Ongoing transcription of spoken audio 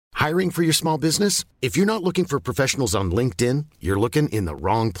Hiring for your small business? If you're not looking for professionals on LinkedIn, you're looking in the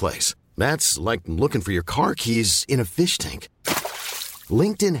wrong place. That's like looking for your car keys in a fish tank.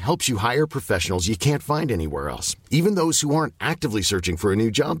 LinkedIn helps you hire professionals you can't find anywhere else, even those who aren't actively searching for a new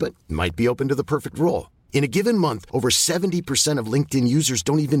job but might be open to the perfect role. In a given month, over 70% of LinkedIn users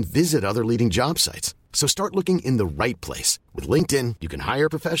don't even visit other leading job sites. So start looking in the right place. With LinkedIn, you can hire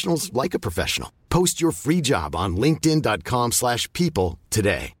professionals like a professional. Post your free job on linkedin.com/people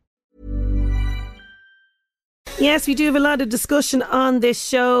today. Yes, we do have a lot of discussion on this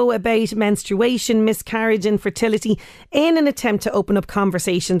show about menstruation, miscarriage, infertility in an attempt to open up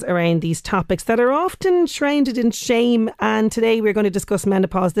conversations around these topics that are often shrouded in shame. And today we're going to discuss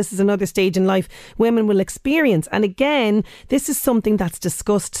menopause. This is another stage in life women will experience. And again, this is something that's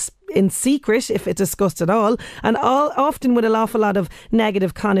discussed in secret, if it's discussed at all, and often with an awful lot of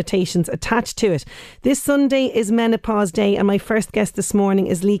negative connotations attached to it. This Sunday is Menopause Day, and my first guest this morning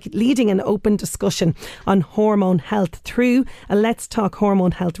is leading an open discussion on hormone health through a Let's Talk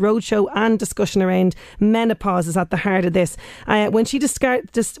Hormone Health roadshow, and discussion around menopause is at the heart of this. When she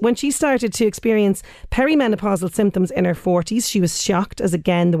started to experience perimenopausal symptoms in her 40s, she was shocked, as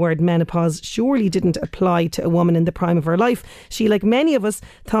again the word menopause surely didn't apply to a woman in the prime of her life. She, like many of us,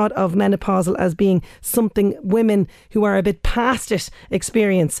 thought of menopausal as being something women who are a bit past it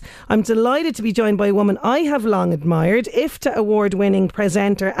experience. I'm delighted to be joined by a woman I have long admired. IFTA award-winning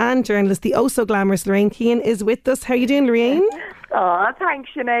presenter and journalist, the oh so glamorous Lorraine Keane is with us. How are you doing, Lorraine? Oh, thanks,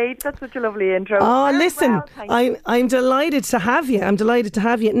 Sinead. That's such a lovely intro. Oh, listen, I'm delighted to have you. I'm delighted to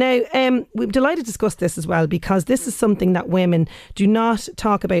have you. Now, we're delighted to discuss this as well, because this is something that women do not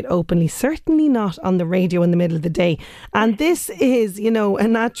talk about openly, certainly not on the radio in the middle of the day. And this is, a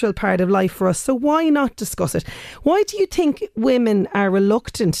natural part of life for us. So why not discuss it? Why do you think women are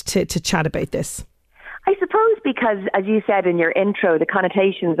reluctant to chat about this? I suppose because, as you said in your intro, the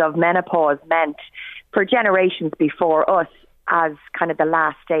connotations of menopause meant for generations before us as kind of the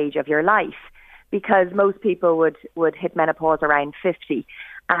last stage of your life, because most people would hit menopause around 50.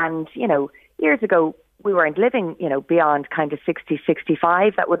 And, years ago, we weren't living, beyond kind of 60,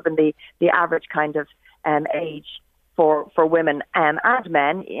 65. That would have been the average kind of age for women and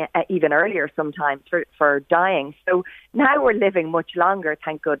men, even earlier sometimes for dying. So now we're living much longer,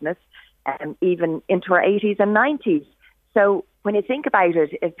 thank goodness, even into our 80s and 90s. So when you think about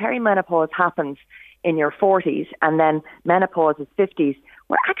it, if perimenopause happens in your 40s and then menopause is 50s,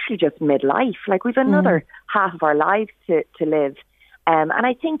 we're actually just midlife. Like, we've another half of our lives to live. And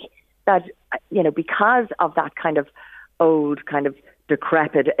I think that, because of that kind of old, kind of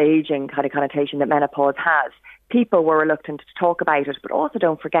decrepit, aging kind of connotation that menopause has, people were reluctant to talk about it. But also,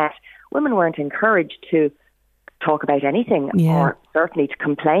 don't forget, women weren't encouraged to talk about anything, or certainly to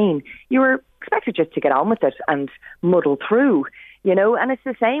complain. You were expected just to get on with it and muddle through. And it's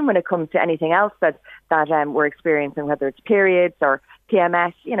the same when it comes to anything else that we're experiencing, whether it's periods or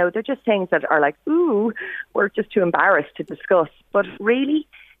PMS. They're just things that are like, ooh, we're just too embarrassed to discuss. But really,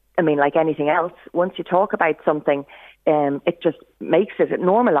 like anything else, once you talk about something, it just makes it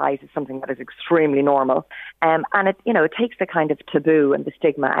normalizes something that is extremely normal. And it takes the kind of taboo and the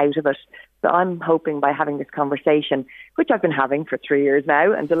stigma out of it. So I'm hoping by having this conversation, which I've been having for 3 years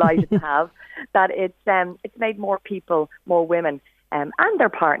now and delighted to have, that it's made more people, more women and their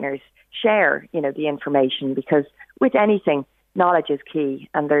partners share, the information, because with anything, knowledge is key,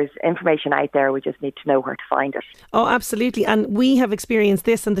 and there's information out there. We just need to know where to find it. Oh, absolutely. And we have experienced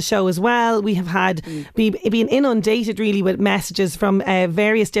this on the show as well. We have had been inundated really with messages from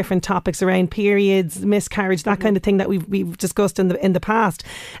various different topics around periods, miscarriage, that kind of thing that we've discussed in the past.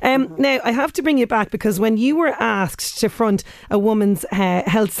 Now, I have to bring you back, because when you were asked to front a woman's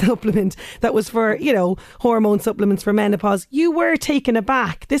health supplement that was for, hormone supplements for menopause, you were taken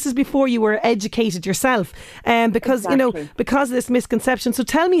aback. This is before you were educated yourself, because, because of this misconception. So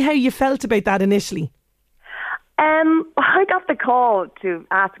tell me how you felt about that initially. I got the call to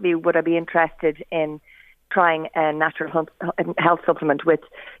ask me would I be interested in trying a natural health supplement with,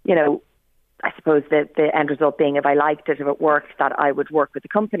 I suppose the end result being, if I liked it, if it worked, that I would work with the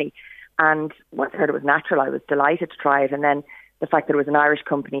company. And once I heard it was natural, I was delighted to try it. And then the fact that it was an Irish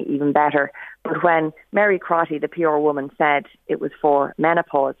company, even better. But when Mary Crotty, the PR woman, said it was for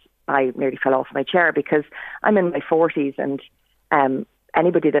menopause, I nearly fell off my chair, because I'm in my 40s, and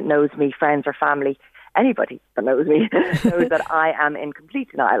anybody that knows me, friends or family, anybody that knows me knows that I am in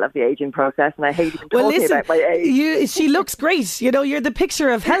complete denial of the ageing process, and I hate even talking about my age. She looks great. You're the picture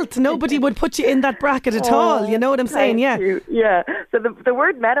of health. Nobody would put you in that bracket at all. You know what I'm saying? Yeah. Yeah. So the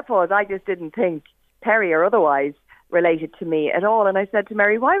word menopause, I just didn't think, peri or otherwise, related to me at all. And I said to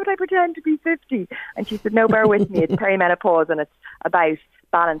Mary, why would I pretend to be 50? And she said, no, bear with me. It's perimenopause, and it's about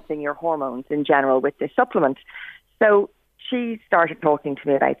balancing your hormones in general with this supplement. So she started talking to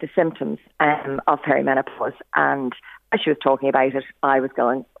me about the symptoms of perimenopause. And as she was talking about it, I was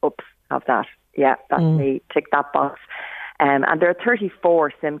going, oops, have that. Yeah, that's me. Tick that box. And there are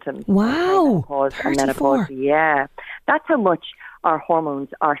 34 symptoms. Wow, of 34. and menopause. Yeah, that's how much our hormones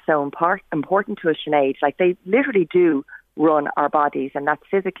are so important to us, Sinead. Like, they literally do run our bodies, and that's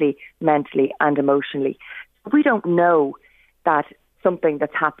physically, mentally and emotionally. We don't know that something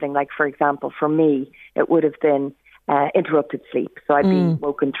that's happening, like, for example, for me, it would have been interrupted sleep. So I'd be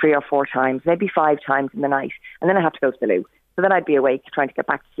woken 3 or 4 times, maybe 5 times in the night, and then I have to go to the loo. So then I'd be awake trying to get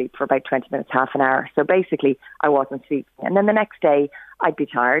back to sleep for about 20 minutes, half an hour. So basically, I wasn't sleeping. And then the next day, I'd be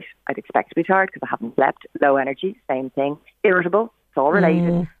tired. I'd expect to be tired because I haven't slept. Low energy, same thing. Irritable, it's all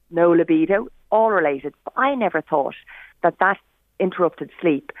related. No libido, all related. But I never thought that interrupted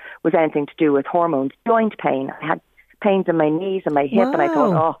sleep was anything to do with hormones. Joint pain. I had pains in my knees and my hip, and I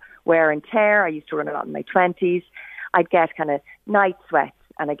thought, oh, wear and tear. I used to run a lot in my 20s. I'd get kind of night sweats.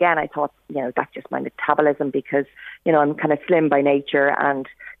 And again, I thought, that's just my metabolism because, I'm kind of slim by nature, and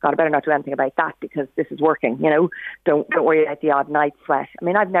God, I better not do anything about that because this is working, Don't worry about the odd night sweat. I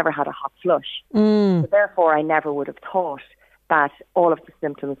mean, I've never had a hot flush. So therefore, I never would have thought that all of the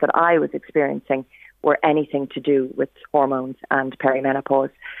symptoms that I was experiencing were anything to do with hormones and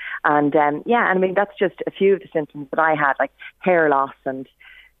perimenopause. And and I mean, that's just a few of the symptoms that I had, like hair loss and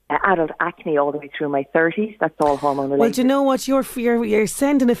adult acne all the way through my 30s. That's all hormone related. Well, do you know what? You're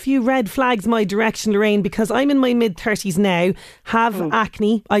sending a few red flags my direction, Lorraine, because I'm in my mid-30s now, have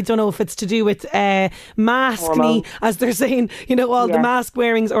acne. I don't know if it's to do with maskne, as they're saying, all the mask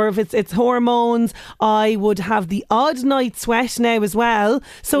wearings, or if it's hormones. I would have the odd night sweat now as well.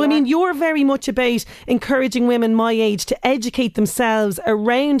 So, I mean, you're very much about encouraging women my age to educate themselves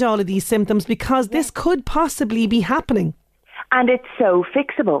around all of these symptoms, because this could possibly be happening. And it's so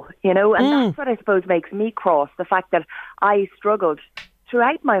fixable, and that's what I suppose makes me cross, the fact that I struggled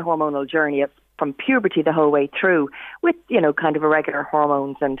throughout my hormonal journey from puberty the whole way through with, kind of irregular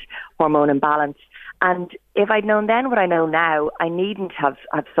hormones and hormone imbalance. And if I'd known then what I know now, I needn't have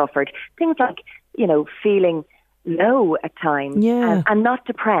suffered things like, feeling low at times and not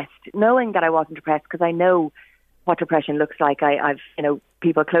depressed, knowing that I wasn't depressed because I know what depression looks like. I've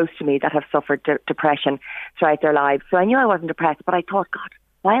people close to me that have suffered depression throughout their lives. So I knew I wasn't depressed, but I thought, God,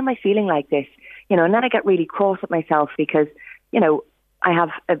 why am I feeling like this? And then I get really cross at myself because, I have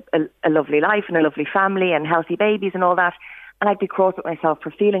a lovely life and a lovely family and healthy babies and all that. And I'd be cross at myself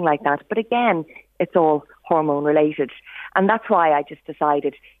for feeling like that. But again, it's all hormone related. And that's why I just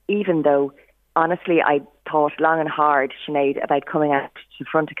decided, even though honestly, I thought long and hard, Sinead, about coming out to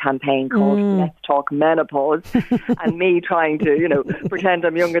front a campaign called Let's Talk Menopause, and me trying to, pretend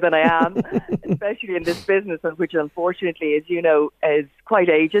I'm younger than I am, especially in this business, which unfortunately, as you know, is quite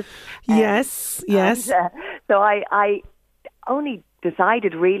ageist. Yes. And, so I only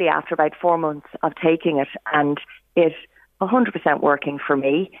decided really after about 4 months of taking it, and it 100% working for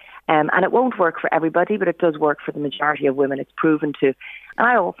me. And it won't work for everybody, but it does work for the majority of women. It's proven to. And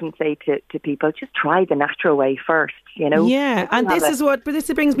I often say to people, just try the natural way first, Yeah, and this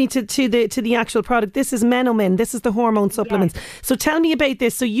brings me to the actual product. This is Menomin. This is the hormone supplements. Yes. So tell me about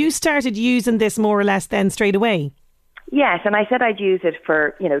this. So you started using this more or less then straight away? Yes, and I said I'd use it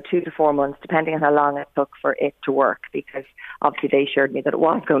for, 2 to 4 months, depending on how long it took for it to work, because obviously they assured me that it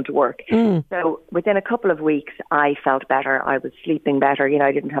was going to work. So within a couple of weeks, I felt better. I was sleeping better.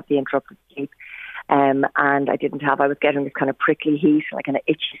 I didn't have the interrupted sleep. And I was getting this kind of prickly heat, like kind of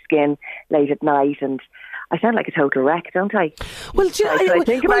itchy skin late at night, and I sound like a total wreck, don't I? Well,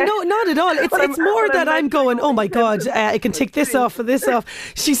 no, not at all. It's more that I'm going, oh my God, I can tick this off and this off.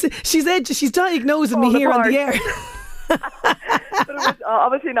 She's diagnosing me here on the air. But it was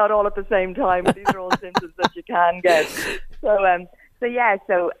obviously not all at the same time. These are all symptoms that you can get. What was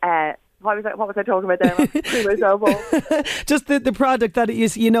I talking about there? Just the product that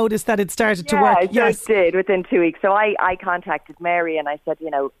you noticed that it started to work. Yes, it did within 2 weeks. So I contacted Mary and I said,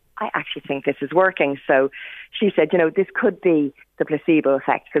 I actually think this is working. So she said, this could be the placebo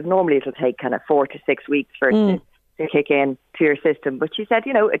effect, because normally it'll take kind of 4 to 6 weeks for it to kick in to your system. But she said,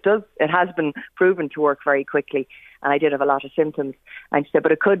 it has been proven to work very quickly. And I did have a lot of symptoms. And she said,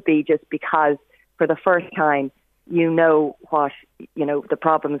 but it could be just because for the first time, what, the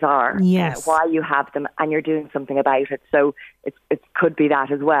problems are, why you have them, and you're doing something about it. So it could be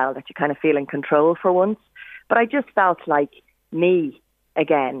that as well, that you kind of feel in control for once. But I just felt like me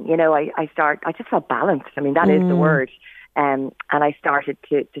again, I just felt balanced. I mean, that is the word. And I started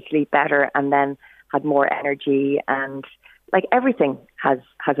to sleep better, and then had more energy, and like everything has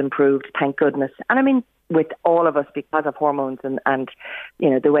improved, thank goodness. And I mean, with all of us, because of hormones and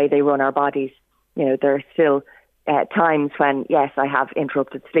the way they run our bodies, there are still times when, yes, I have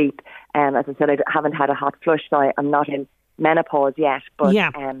interrupted sleep. As I said, I haven't had a hot flush, so I'm not in menopause yet. But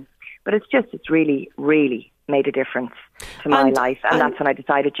but it's really, really made a difference to my life. And that's when I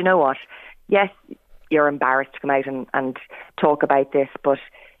decided, you know what? Yes, you're embarrassed to come out and talk about this, but,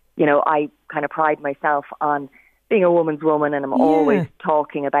 I kind of pride myself on being a woman's woman, and I'm always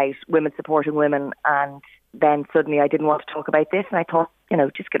talking about women supporting women. And then suddenly I didn't want to talk about this, and I thought,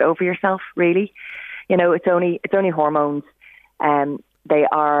 just get over yourself, really. It's only hormones. They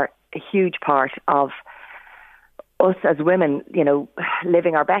are a huge part of us as women,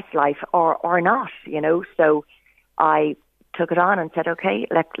 living our best life or not, So I took it on and said, okay,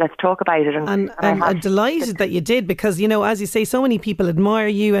 let's talk about it. And I'm delighted that you did, because, as you say, so many people admire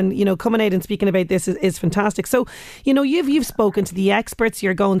you, and, coming out and speaking about this is fantastic. So, you've spoken to the experts,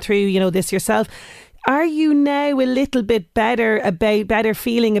 you're going through, this yourself. Are you now a little bit better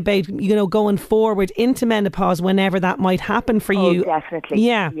feeling about, going forward into menopause whenever that might happen for you? Definitely.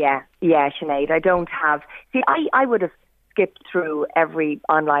 Yeah, Sinead. I don't have... See, I would have skipped through every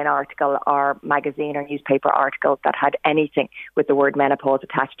online article or magazine or newspaper article that had anything with the word menopause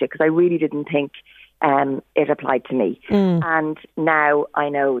attached to it, because I really didn't think it applied to me. And now I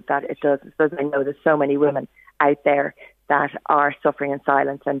know that it does. Because I know there's so many women out there that are suffering in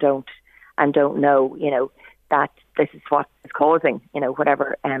silence and don't know, that this is what is causing,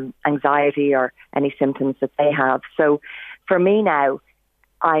 whatever anxiety or any symptoms that they have. So for me now,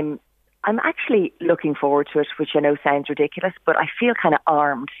 I'm actually looking forward to it, which I know sounds ridiculous, but I feel kind of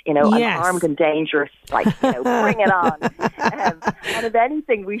armed, Yes. I'm armed and dangerous, like, bring it on. And if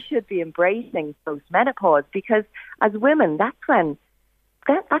anything, we should be embracing post-menopause, because as women, that's when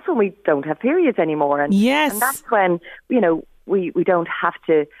we don't have periods anymore. And, yes. And that's when, we don't have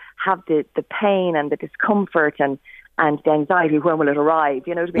to have the pain and the discomfort and the anxiety. When will it arrive?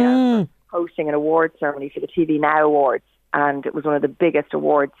 To be hosting an awards ceremony for the TV Now Awards, and it was one of the biggest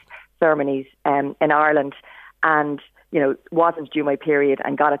awards ceremonies in Ireland, and wasn't due my period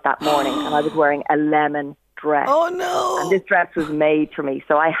and got it that morning, and I was wearing a lemon dress. Oh no! And this dress was made for me,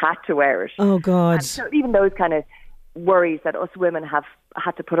 so I had to wear it. Oh God! And so even those kind of worries that us women have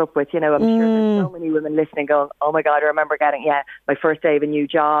had to put up with, I'm sure there's so many women listening going, oh my God, I remember getting my first day of a new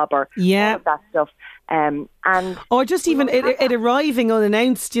job, or all of that stuff. And or just even it arriving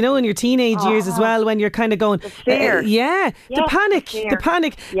unannounced, in your teenage years as well, when you're kind of going, the fear. The panic.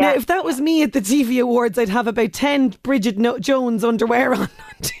 Yeah. Now, if that was me at the TV Awards, I'd have about 10 Bridget Jones underwear on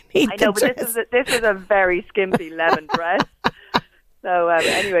underneath. I know, but this is a very skimpy lemon dress. So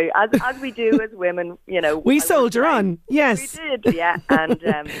anyway, as we do as women, we soldier on. Yes, we did,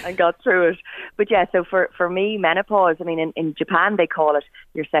 and got through it. But so for me, menopause. I mean, in Japan they call it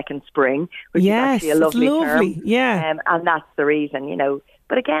your second spring, which is actually a lovely term. Yeah, and that's the reason,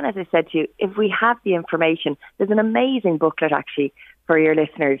 But again, as I said to you, if we have the information, there's an amazing booklet actually for your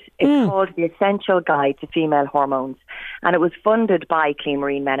listeners. It's called The Essential Guide to Female Hormones, and it was funded by Clean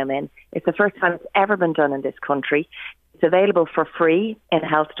Marine Men and Women. It's the first time it's ever been done in this country. It's available for free in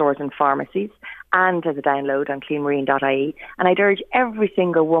health stores and pharmacies, and as a download on cleanmarine.ie. And I'd urge every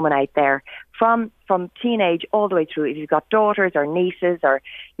single woman out there, from teenage all the way through, if you've got daughters or nieces or,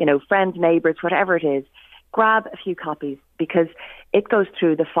 friends, neighbours, whatever it is, grab a few copies, because it goes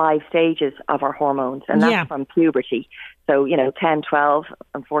through the 5 stages of our hormones, and that's from puberty. So, 10, 12,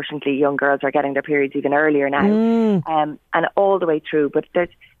 unfortunately, young girls are getting their periods even earlier now, and all the way through. But there's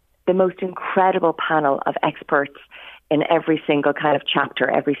the most incredible panel of experts in every single kind of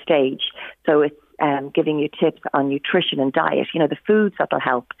chapter, every stage. So it's giving you tips on nutrition and diet, the foods that will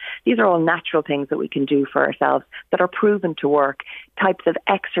help. These are all natural things that we can do for ourselves that are proven to work, types of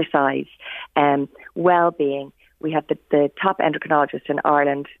exercise, well-being. We have the top endocrinologist in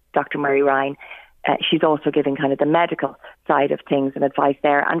Ireland, Dr. Mary Ryan. She's also giving kind of the medical side of things and advice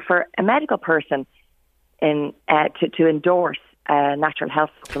there. And for a medical person to endorse natural health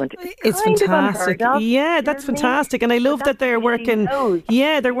supplement, it's fantastic. Yeah, that's fantastic. And I love that they're working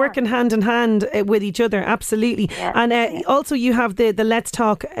they're working hand in hand with each other. Absolutely. And also you have the Let's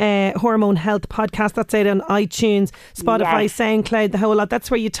Talk Hormone Health podcast that's out on iTunes, Spotify, SoundCloud, the whole lot. That's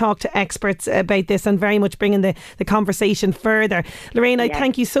where you talk to experts about this and very much bringing the conversation further. Lorraine, I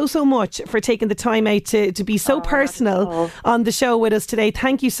thank you so much for taking the time out to be so personal on the show with us today.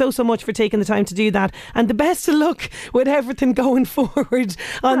 Thank you so much for taking the time to do that, and the best of luck with everything going forward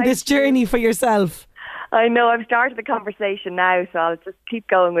on this journey for yourself. I know, I've started the conversation now, so I'll just keep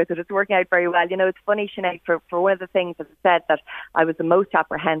going with it. It's working out very well. You know, it's funny, Sinead, for one of the things that I said that I was the most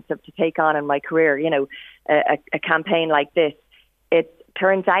apprehensive to take on in my career, you know, a campaign like this. It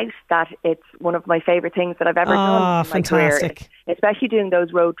turns out that it's one of my favourite things that I've ever done in my career, especially doing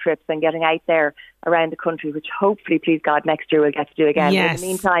those road trips and getting out there around the country, which hopefully, please God, next year we'll get to do again. Yes. But in the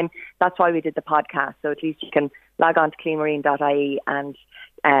meantime, that's why we did the podcast, so at least you can log on to cleanmarine.ie and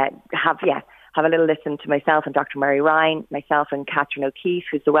have a little listen to myself and Dr. Mary Ryan, myself and Catherine O'Keefe,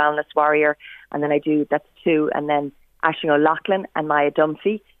 who's the wellness warrior, and then that's two, and then Aisling O'Loughlin and Maya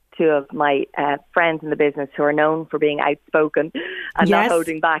Dunphy, two of my friends in the business who are known for being outspoken and not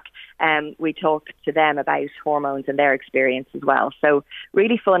holding back. We talked to them about hormones and their experience as well. So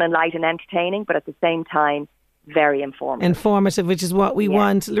really fun and light and entertaining, but at the same time, very informative. Informative, which is what we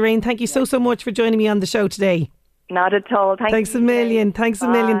want. Lorraine, thank you so much for joining me on the show today. Not at all. Thanks a million. Thanks a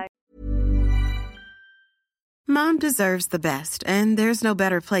million. Mom deserves the best, and there's no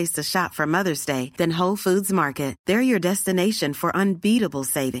better place to shop for Mother's Day than Whole Foods Market. They're your destination for unbeatable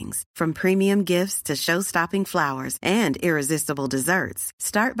savings, from premium gifts to show-stopping flowers and irresistible desserts.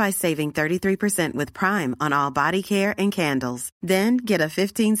 Start by saving 33% with Prime on all body care and candles. Then get a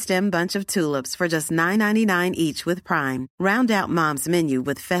 15-stem bunch of tulips for just $9.99 each with Prime. Round out Mom's menu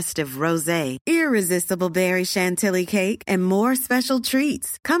with festive rosé, irresistible berry chantilly cake, and more special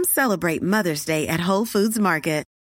treats. Come celebrate Mother's Day at Whole Foods Market.